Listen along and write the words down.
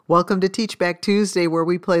Welcome to Teachback Tuesday, where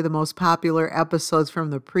we play the most popular episodes from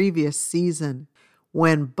the previous season.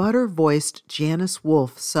 When butter-voiced Janice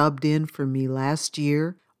Wolfe subbed in for me last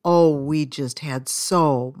year, we just had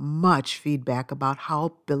so much feedback about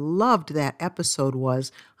how beloved that episode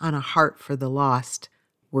was on A Heart for the Lost.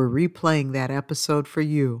 We're replaying that episode for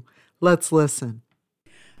you. Let's listen.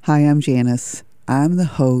 Hi, I'm Janice. I'm the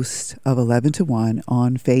host of 11 to 1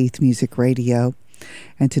 on Faith Music Radio,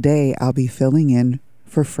 and today I'll be filling in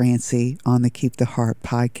for Francie on the Keep the Heart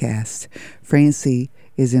podcast. Francie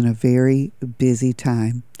is in a very busy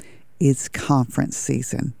time. It's conference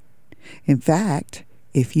season. In fact,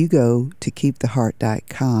 if you go to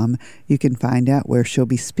keeptheheart.com, you can find out where she'll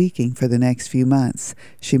be speaking for the next few months.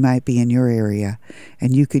 She might be in your area,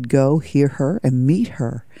 and you could go hear her and meet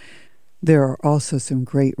her. There are also some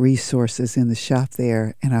great resources in the shop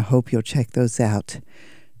there, and I hope you'll check those out.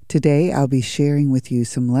 Today, I'll be sharing with you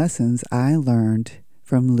some lessons I learned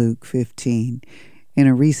from Luke 15. In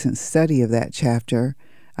a recent study of that chapter,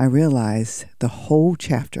 I realized the whole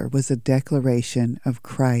chapter was a declaration of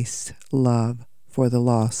Christ's love for the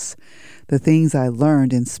lost. The things I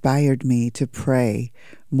learned inspired me to pray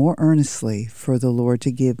more earnestly for the Lord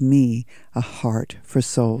to give me a heart for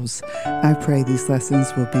souls. I pray these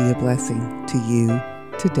lessons will be a blessing to you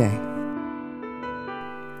today.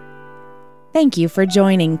 Thank you for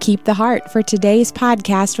joining Keep the Heart for today's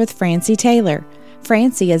podcast with Francie Taylor.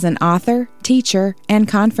 Francie is an author, teacher, and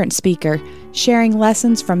conference speaker. Sharing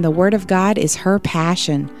lessons from the Word of God is her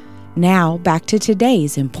passion. Now, back to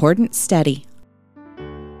today's important study.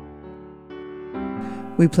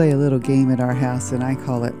 We play a little game at our house, and I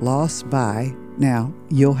call it Lost By. Now,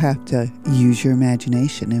 you'll have to use your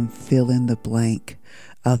imagination and fill in the blank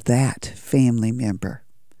of that family member.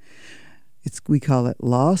 We call it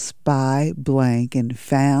Lost By Blank and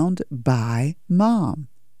Found by Mom.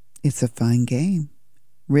 It's a fun game.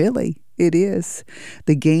 Really, it is.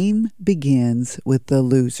 The game begins with the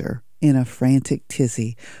loser in a frantic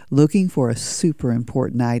tizzy, looking for a super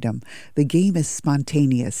important item. The game is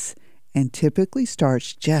spontaneous and typically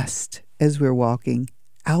starts just as we're walking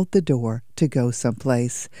out the door to go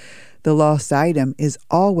someplace. The lost item is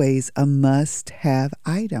always a must-have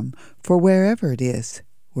item for wherever it is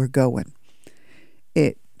we're going.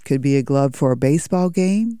 It could be a glove for a baseball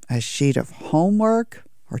game, a sheet of homework,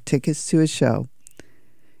 or tickets to a show.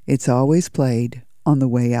 It's always played on the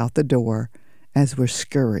way out the door as we're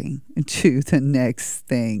scurrying to the next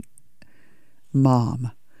thing.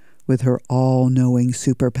 Mom, with her all-knowing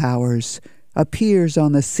superpowers, appears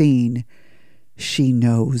on the scene. She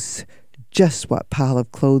knows just what pile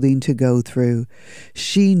of clothing to go through.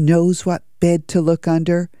 She knows what bed to look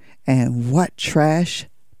under and what trash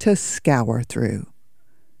to scour through.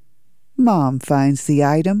 Mom finds the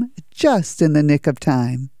item just in the nick of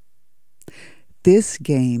time. This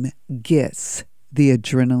game gets the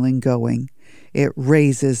adrenaline going. It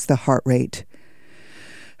raises the heart rate.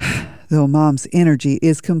 Though Mom's energy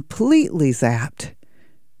is completely zapped,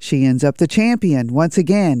 she ends up the champion once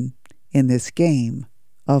again in this game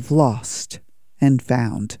of lost and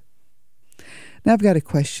found. Now I've got a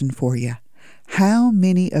question for you. How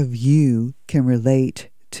many of you can relate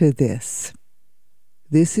to this?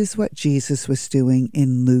 This is what Jesus was doing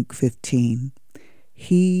in Luke 15.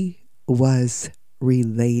 He was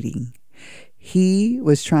relating. He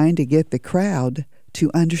was trying to get the crowd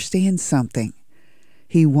to understand something.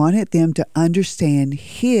 He wanted them to understand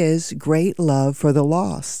his great love for the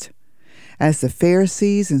lost. As the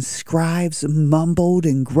Pharisees and scribes mumbled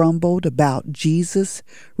and grumbled about Jesus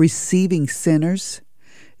receiving sinners,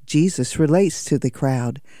 Jesus relates to the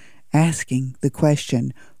crowd, asking the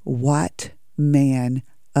question, "What man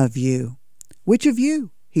of you?" Which of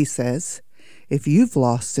you, he says, if you've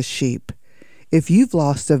lost a sheep, if you've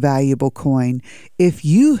lost a valuable coin, if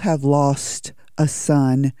you have lost a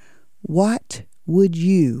son, what would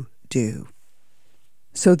you do?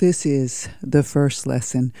 So this is the first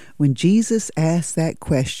lesson. When Jesus asked that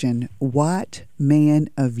question, what man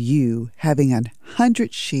of you, having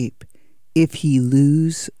 100 sheep, if he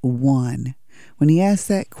lose one? When he asked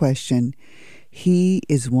that question, he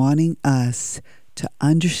is wanting us to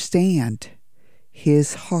understand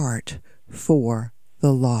his heart for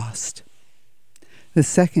the lost. The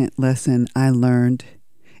second lesson I learned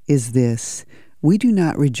is this: we do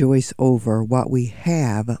not rejoice over what we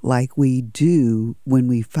have like we do when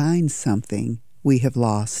we find something we have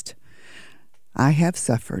lost. I have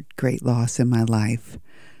suffered great loss in my life.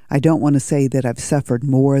 I don't want to say that I've suffered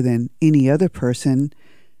more than any other person,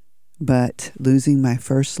 but losing my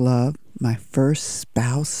first love, my first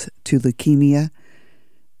spouse to leukemia,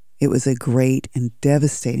 it was a great and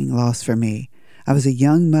devastating loss for me. I was a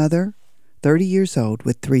young mother, 30 years old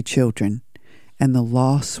with 3 children, and the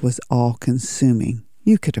loss was all-consuming.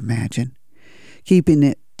 You could imagine. Keeping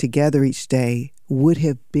it together each day would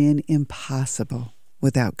have been impossible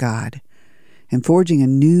without God. And forging a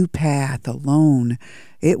new path alone,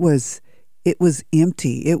 it was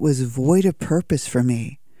empty. It was void of purpose for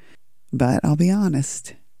me. But I'll be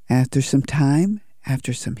honest, after some time,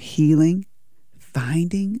 after some healing,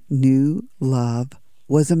 finding new love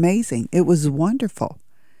was amazing. It was wonderful.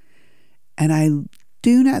 And I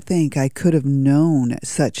do not think I could have known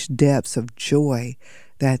such depths of joy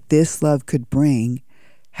that this love could bring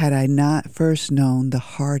had I not first known the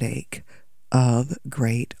heartache of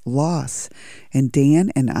great loss. And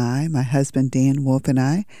Dan and I, my husband Dan Wolfe and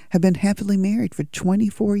I, have been happily married for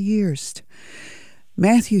 24 years.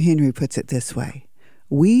 Matthew Henry puts it this way: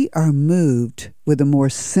 we are moved with a more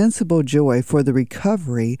sensible joy for the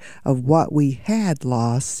recovery of what we had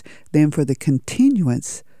lost than for the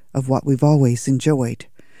continuance of what we've always enjoyed,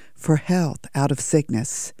 for health out of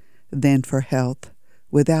sickness than for health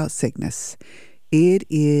without sickness. It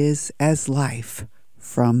is as life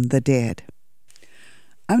from the dead.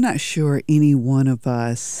 I'm not sure any one of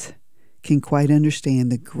us can quite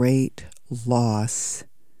understand the great loss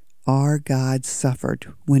our God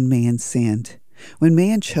suffered when man sinned. When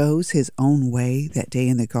man chose his own way that day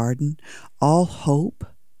in the garden, all hope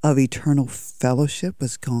of eternal fellowship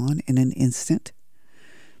was gone in an instant.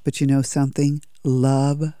 But you know something?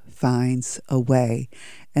 Love finds a way,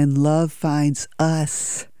 and love finds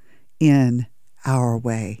us in our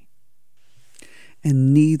way.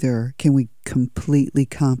 And neither can we completely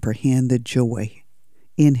comprehend the joy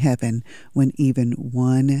in heaven when even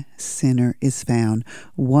one sinner is found.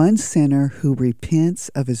 One sinner who repents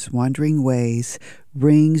of his wandering ways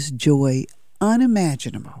brings joy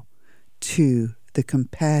unimaginable to the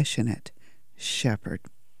compassionate shepherd.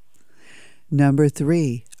 Number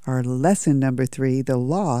 3, our lesson number 3, the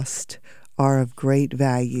lost are of great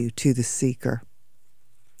value to the seeker.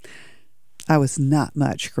 I was not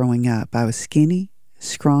much growing up. I was skinny,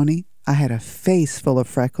 scrawny. I had a face full of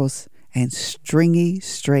freckles and stringy,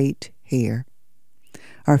 straight hair.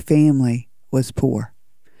 Our family was poor.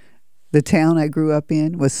 The town I grew up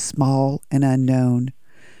in was small and unknown,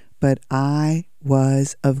 but I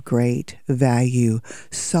was of great value,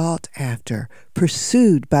 sought after,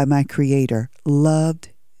 pursued by my Creator, loved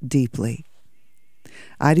deeply.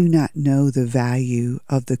 I do not know the value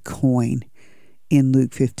of the coin in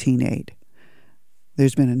Luke 15:8.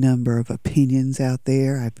 There's been a number of opinions out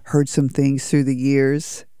there. I've heard some things through the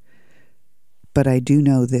years. But I do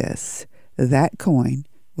know this: that coin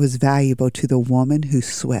was valuable to the woman who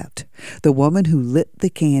swept, the woman who lit the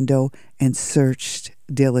candle and searched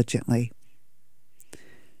diligently.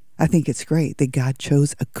 I think it's great that God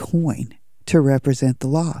chose a coin to represent the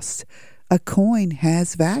lost. A coin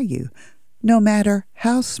has value, no matter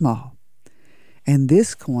how small. And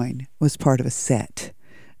this coin was part of a set,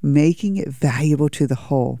 making it valuable to the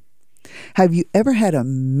whole. Have you ever had a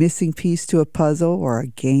missing piece to a puzzle or a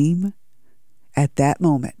game? At that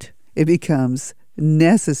moment, it becomes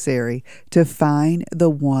necessary to find the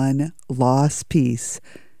one lost piece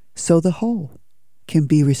so the whole can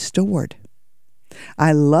be restored.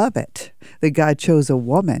 I love it that God chose a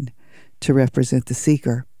woman to represent the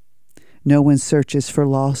seeker. No one searches for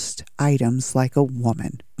lost items like a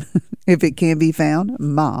woman. If it can be found,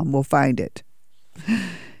 Mom will find it.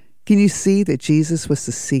 Can you see that Jesus was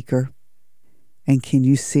the seeker? And can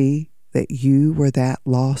you see that you were that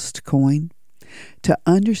lost coin? To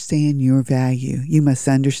understand your value, you must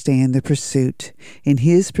understand the pursuit. In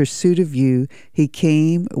his pursuit of you, he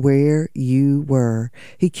came where you were.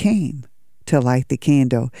 He came to light the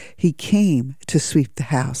candle. He came to sweep the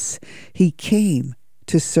house. He came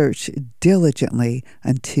to search diligently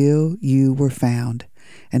until you were found.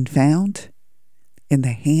 And found in the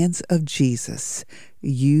hands of Jesus,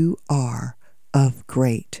 you are of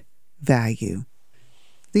great value.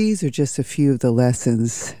 These are just a few of the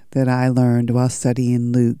lessons that I learned while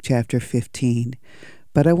studying Luke chapter 15.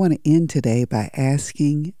 But I want to end today by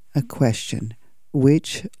asking a question.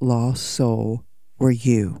 Which lost soul were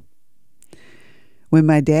you? When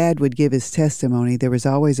my dad would give his testimony, there was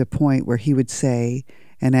always a point where he would say,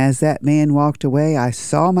 "And as that man walked away, I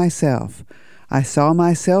saw myself. I saw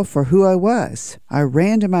myself for who I was. I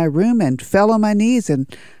ran to my room and fell on my knees, and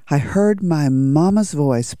I heard my mama's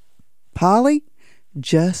voice, 'Polly,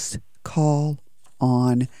 just call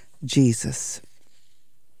on Jesus.'"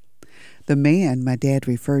 The man my dad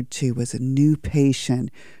referred to was a new patient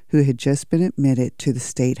who had just been admitted to the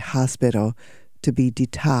state hospital to be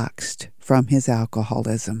detoxed from his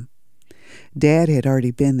alcoholism. Dad had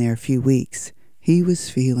already been there a few weeks. He was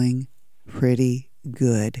feeling pretty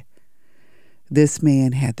good. This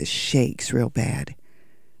man had the shakes real bad.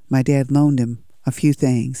 My dad loaned him a few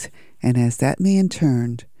things, and as that man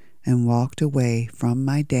turned and walked away from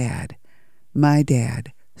my dad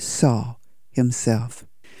saw himself.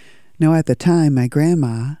 Now, at the time, my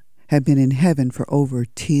grandma had been in heaven for over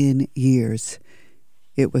 10 years.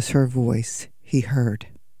 It was her voice he heard.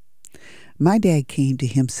 My dad came to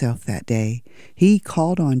himself that day. He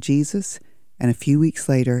called on Jesus, and a few weeks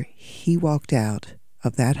later, he walked out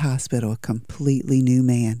of that hospital a completely new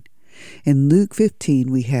man. In Luke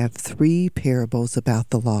 15, we have 3 parables about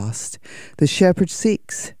the lost. The shepherd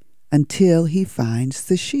seeks until he finds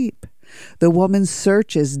the sheep. The woman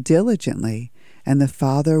searches diligently, and the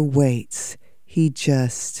father waits. He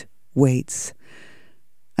just waits.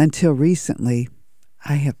 Until recently,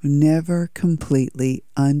 I have never completely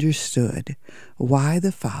understood why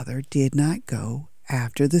the father did not go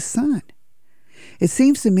after the son. It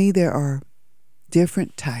seems to me there are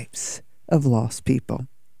different types of lost people.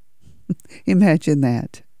 Imagine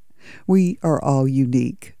that. We are all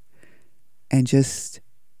unique. And just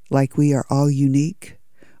like we are all unique,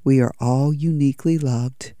 we are all uniquely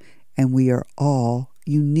loved, and we are all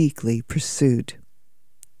uniquely pursued.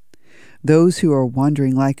 Those who are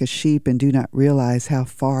wandering like a sheep and do not realize how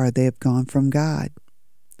far they have gone from God.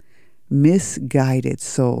 Misguided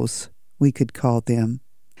souls, we could call them.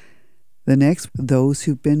 The next, those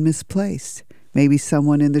who've been misplaced. Maybe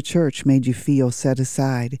someone in the church made you feel set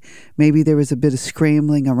aside. Maybe there was a bit of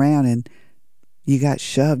scrambling around and you got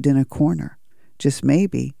shoved in a corner. Just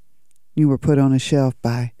maybe you were put on a shelf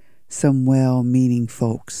by some well-meaning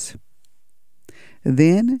folks.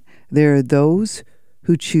 Then there are those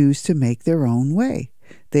who choose to make their own way.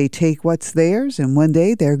 They take what's theirs, and one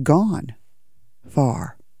day they're gone,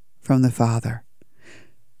 far from the Father.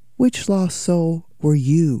 Which lost soul were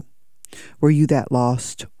you? Were you that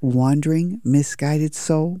lost, wandering, misguided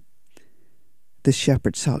soul? The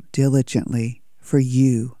shepherd sought diligently for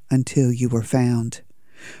you until you were found.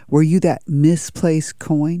 Were you that misplaced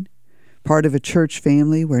coin, part of a church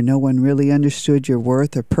family where no one really understood your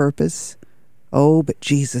worth or purpose? Oh, but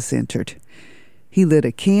Jesus entered. He lit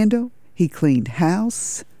a candle, he cleaned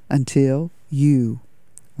house until you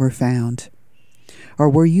were found. Or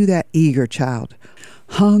were you that eager child,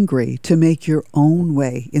 hungry to make your own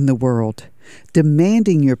way in the world,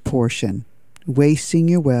 demanding your portion, wasting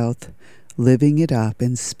your wealth, living it up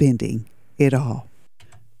and spending it all?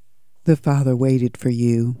 The Father waited for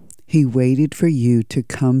you. He waited for you to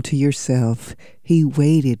come to yourself. He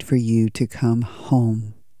waited for you to come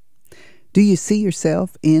home. Do you see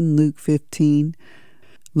yourself in Luke 15?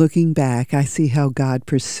 Looking back, I see how God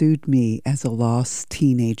pursued me as a lost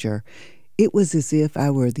teenager. It was as if I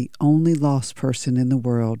were the only lost person in the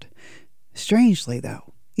world. Strangely,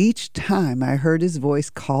 though, each time I heard his voice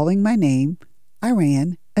calling my name, I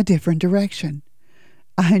ran a different direction.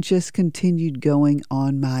 I just continued going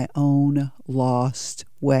on my own lost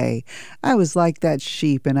way. I was like that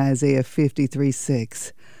sheep in Isaiah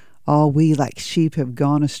 53:6. All we like sheep have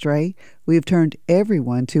gone astray. We have turned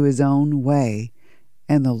everyone to his own way,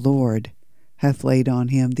 and the Lord hath laid on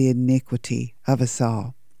him the iniquity of us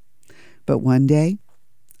all. But one day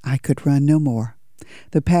I could run no more.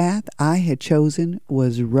 The path I had chosen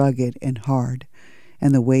was rugged and hard,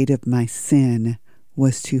 and the weight of my sin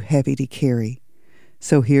was too heavy to carry.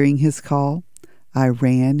 So hearing his call, I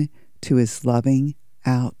ran to his loving,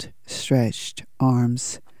 outstretched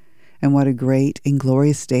arms. And what a great and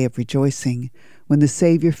glorious day of rejoicing when the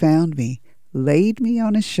Savior found me, laid me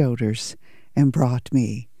on his shoulders, and brought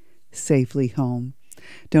me safely home.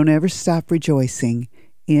 Don't ever stop rejoicing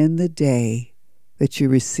in the day that you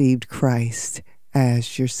received Christ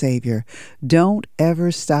as your Savior. Don't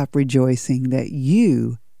ever stop rejoicing that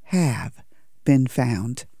you have been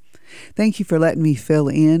found. Thank you for letting me fill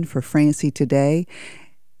in for Francie today.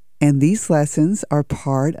 And these lessons are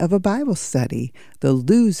part of a Bible study, the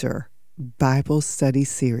Loser Bible Study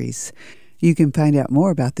Series. You can find out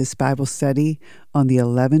more about this Bible study on the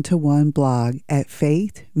 11 to 1 blog at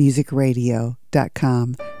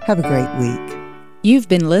faithmusicradio.com. Have a great week. You've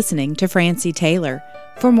been listening to Francie Taylor.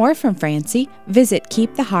 For more from Francie, visit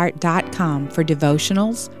keeptheheart.com for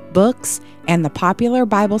devotionals, books, and the popular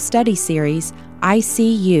Bible study series, I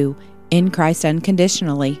See You, In Christ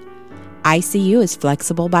Unconditionally. ICU is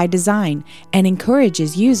flexible by design and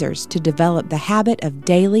encourages users to develop the habit of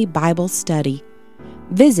daily Bible study.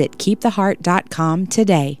 Visit keeptheheart.com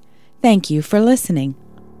today. Thank you for listening.